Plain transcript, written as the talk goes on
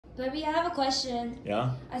Baby, I have a question.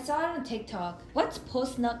 Yeah? I saw it on TikTok. What's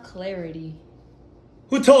post-nut clarity?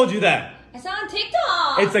 Who told you that? I saw it on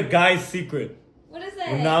TikTok! It's a guy's secret. What is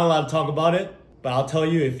it? We're not allowed to talk about it, but I'll tell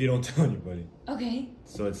you if you don't tell anybody. Okay.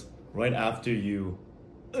 So it's right after you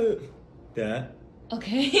that,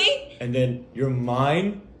 Okay. and then your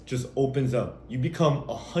mind just opens up. You become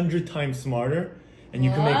 100 times smarter, and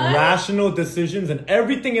you can make What? rational decisions, and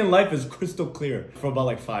everything in life is crystal clear for about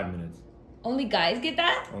like 5 minutes. Only guys get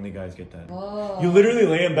that? Only guys get that. Whoa. You literally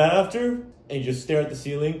lay in bed after, and you just stare at the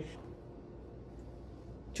ceiling.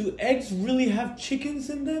 Do eggs really have chickens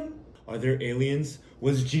in them? Are there aliens?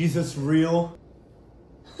 Was Jesus real?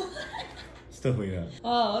 Stuff like that.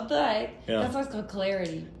 Oh, what the heck? Yeah. That's why it's called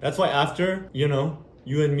clarity. That's why after, you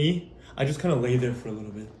and me, I just kind of lay there for a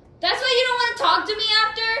little bit. That's why you don't want to talk to me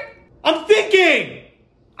after? I'm thinking!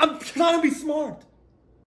 I'm trying to be smart.